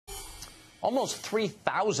Almost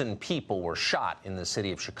 3,000 people were shot in the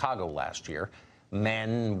city of Chicago last year.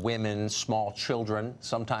 Men, women, small children,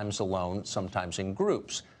 sometimes alone, sometimes in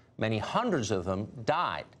groups. Many hundreds of them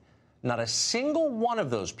died. Not a single one of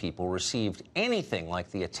those people received anything like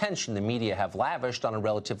the attention the media have lavished on a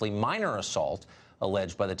relatively minor assault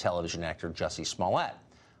alleged by the television actor Jussie Smollett.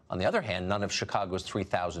 On the other hand, none of Chicago's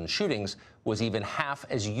 3,000 shootings was even half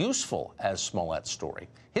as useful as Smollett's story.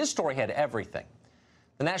 His story had everything.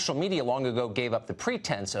 The national media long ago gave up the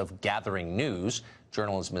pretense of gathering news.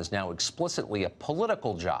 Journalism is now explicitly a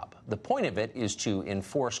political job. The point of it is to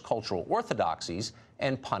enforce cultural orthodoxies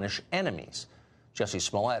and punish enemies. Jussie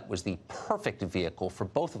Smollett was the perfect vehicle for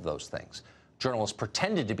both of those things. Journalists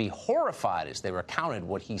pretended to be horrified as they recounted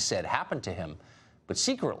what he said happened to him, but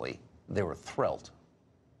secretly, they were thrilled.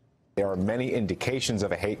 There are many indications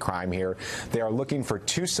of a hate crime here. They are looking for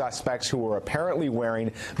two suspects who were apparently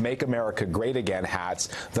wearing Make America Great Again hats,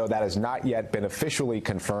 though that has not yet been officially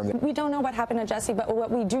confirmed. We don't know what happened to Jussie, but what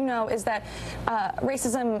we do know is that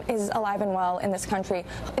racism is alive and well in this country.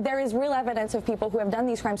 There is real evidence of people who have done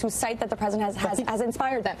these crimes who cite that the president has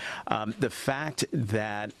inspired them. The fact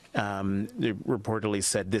that they reportedly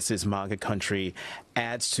said this is MAGA country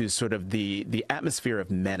adds to sort of the atmosphere of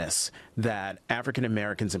menace that African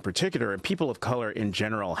Americans in particular and people of color in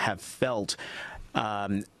general have felt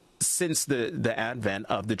since the advent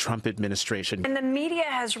of the Trump administration. And the media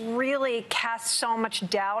has really cast so much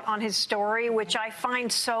doubt on his story, which I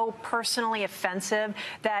find so personally offensive,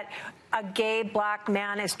 that a gay black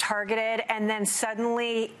man is targeted and then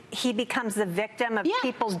suddenly he becomes the victim of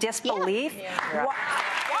people's disbelief. Why?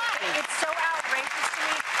 It's so outrageous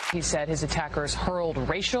to me. He said his attackers hurled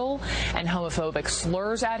racial and homophobic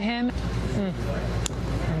slurs at him.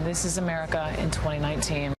 And this is America in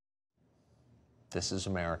 2019. This is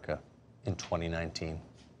America in 2019.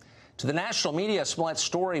 To the national media, Smollett's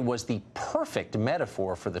story was the perfect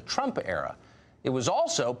metaphor for the Trump era. It was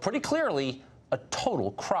also, pretty clearly, a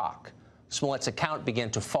total crock. Smollett's account began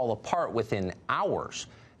to fall apart within hours.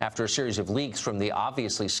 After a series of leaks from the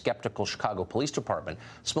obviously skeptical Chicago Police Department,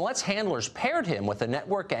 Smollett's handlers paired him with a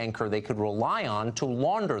network anchor they could rely on to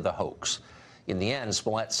launder the hoax. In the end,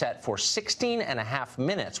 Smollett sat for 16.5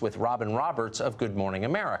 minutes with Robin Roberts of Good Morning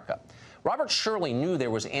America. Roberts surely knew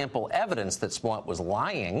there was ample evidence that Smollett was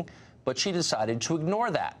lying, but she decided to ignore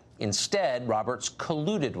that. Instead, Roberts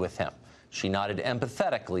colluded with him. She nodded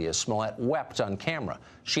empathetically as Smollett wept on camera.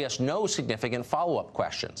 She asked no significant follow-up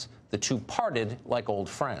questions. The two parted like old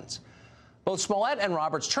friends. Both Smollett and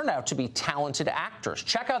Roberts turned out to be talented actors.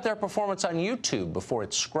 Check out their performance on YouTube before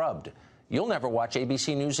it's scrubbed. You'll never watch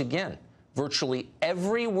ABC News again. Virtually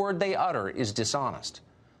every word they utter is dishonest.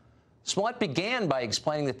 Smollett began by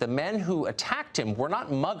explaining that the men who attacked him were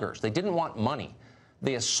not muggers. They didn't want money.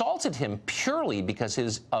 They assaulted him purely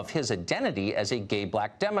because of his identity as a gay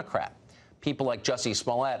black Democrat. People like Jussie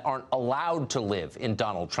Smollett aren't allowed to live in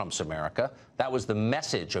Donald Trump's America. That was the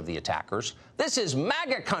message of the attackers. This is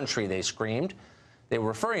MAGA country, they screamed. They were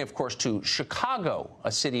referring, of course, to Chicago,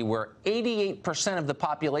 a city where 88% of the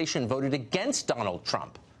population voted against Donald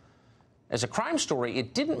Trump. As a crime story,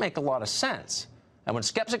 it didn't make a lot of sense. And when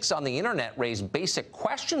skeptics on the internet raised basic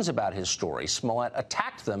questions about his story, Smollett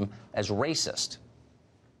attacked them as racist.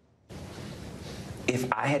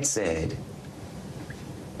 If I had said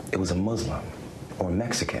it was a Muslim or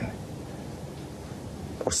Mexican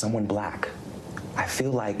or someone black, I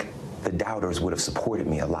feel like the doubters would have supported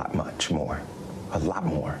me a lot more.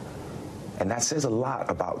 And that says a lot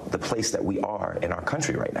about the place that we are in our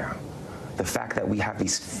country right now. The fact that we have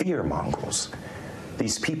these fear mongrels,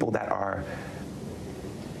 these people that are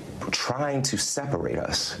trying to separate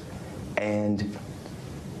us, and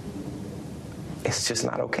it's just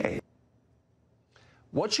not okay.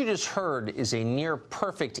 What you just heard is a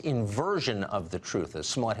near-perfect inversion of the truth. As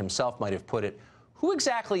Smollett himself might have put it, who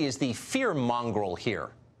exactly is the fear mongrel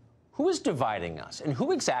here? Who is dividing us? And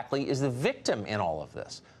who exactly is the victim in all of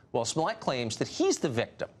this? Well, Smollett claims that he's the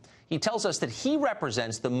victim. He tells us that he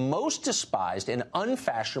represents the most despised and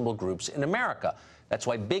unfashionable groups in America. That's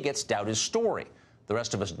why bigots doubt his story. The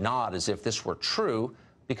rest of us nod as if this were true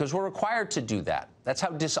because we're required to do that. That's how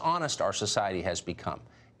dishonest our society has become.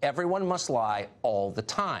 Everyone must lie all the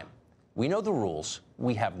time. We know the rules.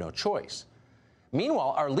 We have no choice.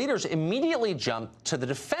 Meanwhile, our leaders immediately jumped to the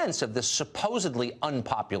defense of this supposedly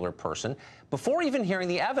unpopular person before even hearing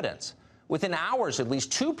the evidence. Within hours, at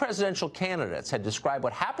least two presidential candidates had described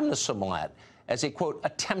what happened to Smollett as a, quote,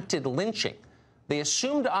 attempted lynching. They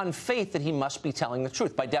assumed on faith that he must be telling the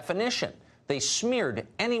truth. By definition, they smeared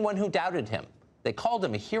anyone who doubted him. They called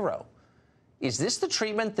him a hero. Is this the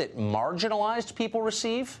treatment that marginalized people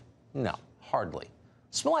receive? No, hardly.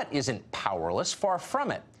 Smollett isn't powerless, far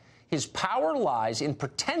from it. His power lies in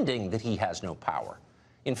pretending that he has no power.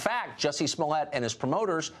 In fact, Jussie Smollett and his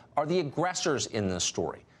promoters are the aggressors in this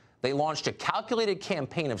story. They launched a calculated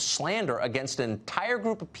campaign of slander against an entire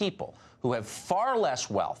group of people who have far less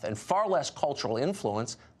wealth and far less cultural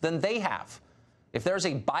influence than they have. If there's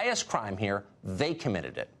a bias crime here, they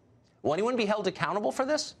committed it. Will anyone be held accountable for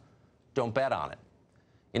this? Don't bet on it.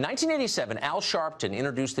 In 1987, Al Sharpton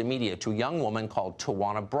introduced the media to a young woman called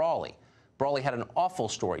Tawana Brawley. Brawley had an awful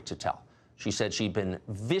story to tell. She said she'd been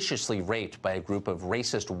viciously raped by a group of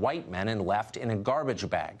racist white men and left in a garbage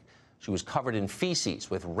bag. She was covered in feces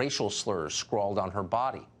with racial slurs scrawled on her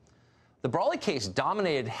body. The Brawley case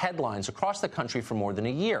dominated headlines across the country for more than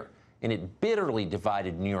a year, and it bitterly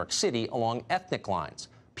divided New York City along ethnic lines.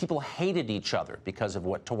 People hated each other because of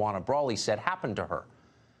what Tawana Brawley said happened to her.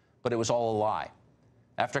 But it was all a lie.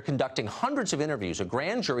 After conducting hundreds of interviews, a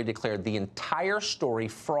grand jury declared the entire story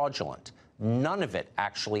fraudulent. None of it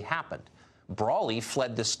actually happened. Brawley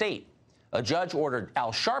fled the state. A judge ordered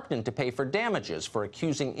Al Sharpton to pay for damages for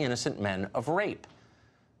accusing innocent men of rape.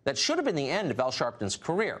 That should have been the end of Al Sharpton's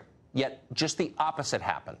career, yet just the opposite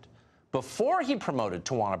happened. Before he promoted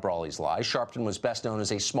Tawana Brawley's lies, Sharpton was best known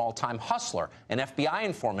as a small-time hustler, an FBI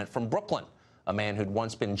informant from Brooklyn, a man who'd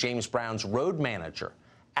once been James Brown's road manager.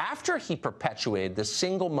 After he perpetuated the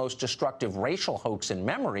single most destructive racial hoax in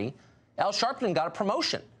memory, Al Sharpton got a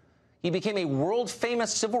promotion. He became a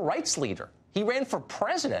world-famous civil rights leader. He ran for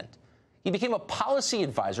president. He became a policy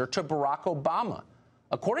advisor to Barack Obama.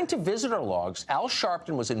 According to visitor logs, Al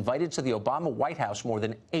Sharpton was invited to the Obama White House more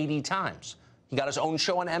than 80 times. He got his own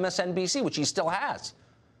show on MSNBC, which he still has.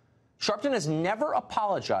 Sharpton has never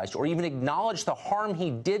apologized or even acknowledged the harm he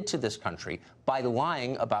did to this country by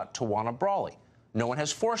lying about Tawana Brawley. No one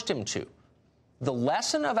has forced him to. The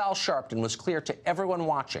lesson of Al Sharpton was clear to everyone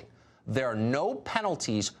watching. There are no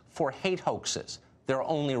penalties for hate hoaxes. There are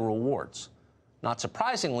only rewards. Not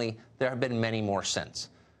surprisingly, there have been many more since.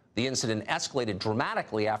 The incident escalated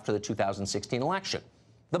dramatically after the 2016 election.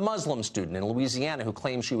 The Muslim student in Louisiana who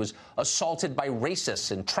claimed she was assaulted by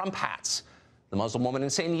racists in Trump hats. The Muslim woman in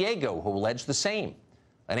San Diego who alleged the same.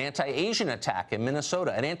 An anti-Asian attack in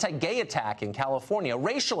Minnesota, an anti-gay attack in California, a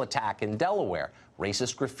racial attack in Delaware,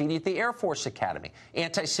 racist graffiti at the Air Force Academy,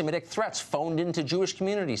 anti-Semitic threats phoned into Jewish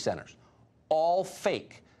community centers. All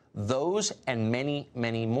fake. Those and many,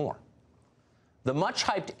 many more. The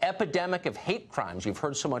much-hyped epidemic of hate crimes you've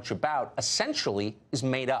heard so much about essentially is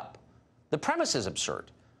made up. The premise is absurd.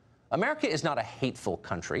 America is not a hateful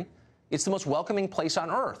country. It's the most welcoming place on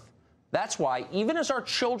earth. That's why, even as our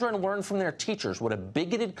children learn from their teachers what a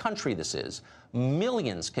bigoted country this is,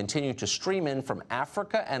 millions continue to stream in from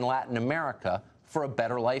Africa and Latin America for a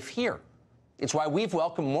better life here. It's why we've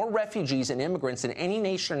welcomed more refugees and immigrants than any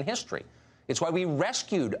nation in history. It's why we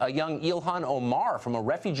rescued a young Ilhan Omar from a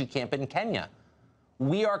refugee camp in Kenya.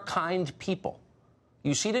 We are kind people.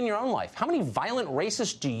 You see it in your own life. How many violent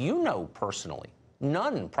racists do you know personally?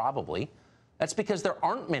 None, probably. That's because there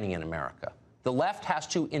aren't many in America. The left has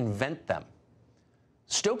to invent them.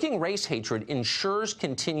 Stoking race hatred ensures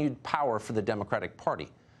continued power for the Democratic Party.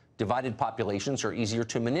 Divided populations are easier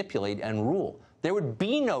to manipulate and rule. There would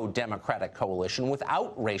be no Democratic coalition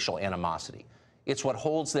without racial animosity. It's what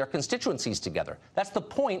holds their constituencies together. That's the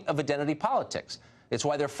point of identity politics. It's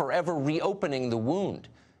why they're forever reopening the wound.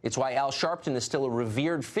 It's why Al Sharpton is still a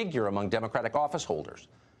revered figure among Democratic office holders.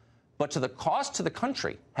 But the cost to the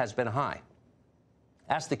country has been high.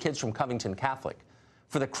 Ask the kids from Covington Catholic.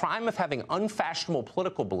 For the crime of having unfashionable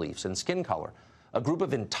political beliefs and skin color, a group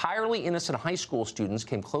of entirely innocent high school students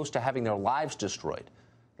came close to having their lives destroyed.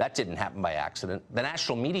 That didn't happen by accident. The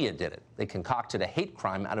national media did it. They concocted a hate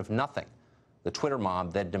crime out of nothing. The Twitter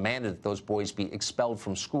mob then demanded that those boys be expelled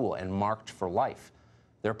from school and marked for life.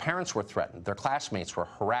 Their parents were threatened. Their classmates were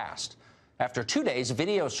harassed. After 2 days,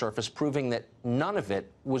 video surfaced proving that none of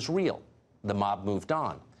it was real. The mob moved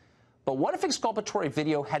on. But what if exculpatory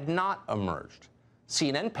video had not emerged?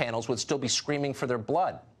 CNN panels would still be screaming for their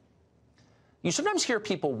blood. You sometimes hear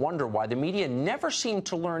people wonder why the media never seem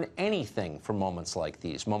to learn anything from moments like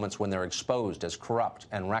these, moments when they're exposed as corrupt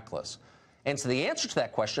and reckless. And so the answer to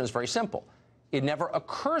that question is very simple. It never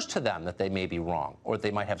occurs to them that they may be wrong or that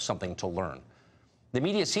they might have something to learn. The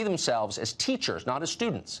media see themselves as teachers, not as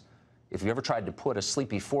students. If you ever tried to put a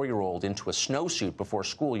sleepy 4-year-old into a snowsuit before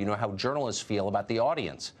school, you know how journalists feel about the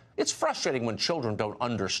audience. It's frustrating when children don't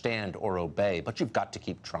understand or obey, but you've got to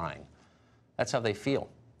keep trying. That's how they feel.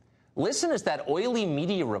 Listen as that oily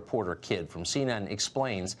media reporter kid from CNN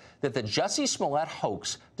explains that the Jussie Smollett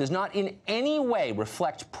hoax does not in any way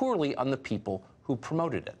reflect poorly on the people who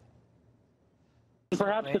promoted it.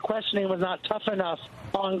 Perhaps the questioning was not tough enough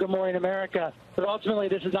on Good Morning America, but ultimately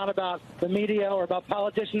this is not about the media or about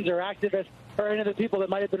politicians or activists or any of the people that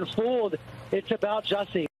might have been fooled. It's about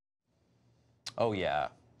Jussie. Oh, yeah.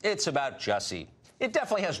 It's about Jussie. It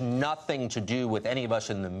definitely has nothing to do with any of us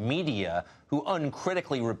in the media who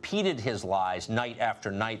uncritically repeated his lies night after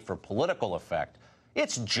night for political effect.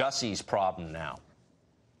 It's Jussie's problem now.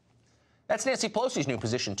 That's Nancy Pelosi's new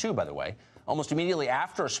position, too, by the way. Almost immediately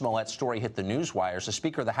after Smollett's story hit the newswires, the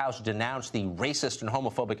Speaker of the House denounced the racist and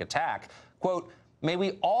homophobic attack. Quote, "May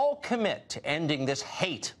we all commit to ending this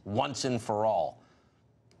hate once and for all."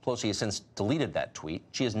 Pelosi has since deleted that tweet.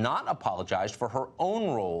 She has not apologized for her own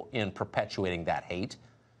role in perpetuating that hate.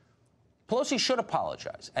 Pelosi should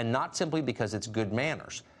apologize, and not simply because it's good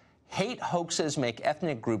manners. Hate hoaxes make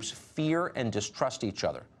ethnic groups fear and distrust each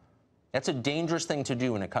other. That's a dangerous thing to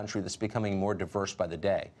do in a country that's becoming more diverse by the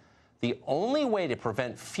day. The only way to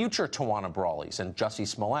prevent future Tawana Brawleys and Jussie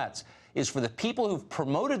Smolletts is for the people who've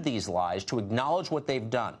promoted these lies to acknowledge what they've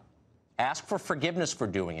done, ask for forgiveness for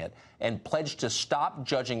doing it, and pledge to stop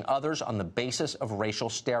judging others on the basis of racial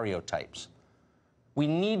stereotypes. We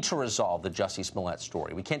need to resolve the Jussie Smollett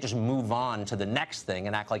story. We can't just move on to the next thing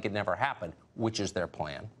and act like it never happened, which is their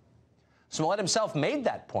plan. Smollett himself made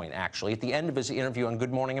that point, actually, at the end of his interview on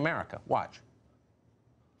Good Morning America. Watch.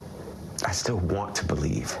 I still want to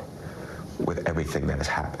believe, with everything that has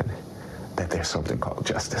happened, that there's something called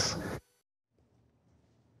justice.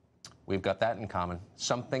 We've got that in common.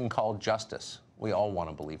 Something called justice. We all want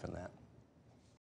to believe in that.